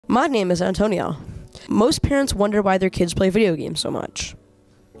My name is Antonio. Most parents wonder why their kids play video games so much.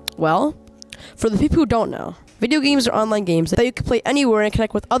 Well, for the people who don't know, video games are online games that you can play anywhere and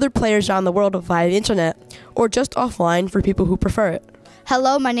connect with other players around the world via the internet, or just offline for people who prefer it.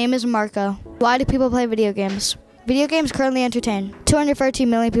 Hello, my name is Marco. Why do people play video games? Video games currently entertain 213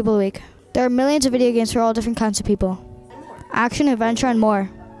 million people a week. There are millions of video games for all different kinds of people. Action, adventure, and more.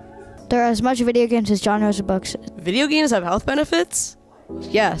 There are as much video games as genres of books. Video games have health benefits?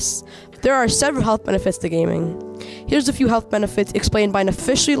 Yes, there are several health benefits to gaming. Here's a few health benefits explained by an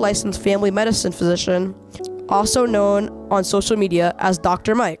officially licensed family medicine physician, also known on social media as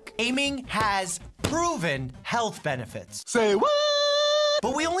Dr. Mike. Gaming has proven health benefits. Say what?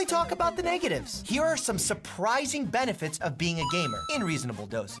 But we only talk about the negatives. Here are some surprising benefits of being a gamer in reasonable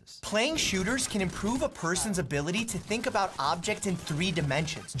doses. Playing shooters can improve a person's ability to think about objects in 3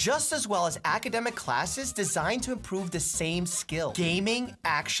 dimensions, just as well as academic classes designed to improve the same skill. Gaming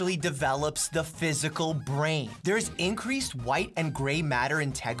actually develops the physical brain. There's increased white and gray matter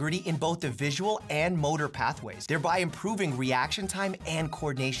integrity in both the visual and motor pathways, thereby improving reaction time and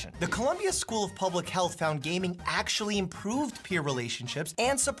coordination. The Columbia School of Public Health found gaming actually improved peer relationships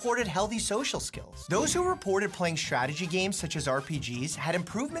and supported healthy social skills. Those who reported playing strategy games such as RPGs had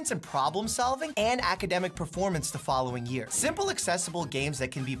improvements in problem solving and academic performance the following year. Simple, accessible games that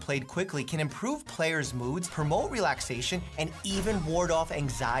can be played quickly can improve players' moods, promote relaxation, and even ward off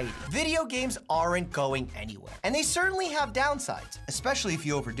anxiety. Video games aren't going anywhere, and they certainly have downsides, especially if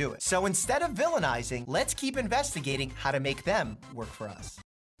you overdo it. So instead of villainizing, let's keep investigating how to make them work for us.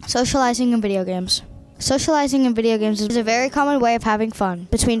 Socializing in video games. Socializing in video games is a very common way of having fun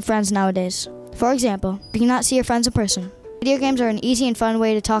between friends nowadays. For example, you cannot see your friends in person. Video games are an easy and fun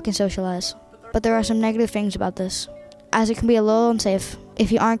way to talk and socialize. But there are some negative things about this, as it can be a little unsafe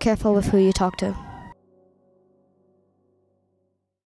if you aren't careful with who you talk to.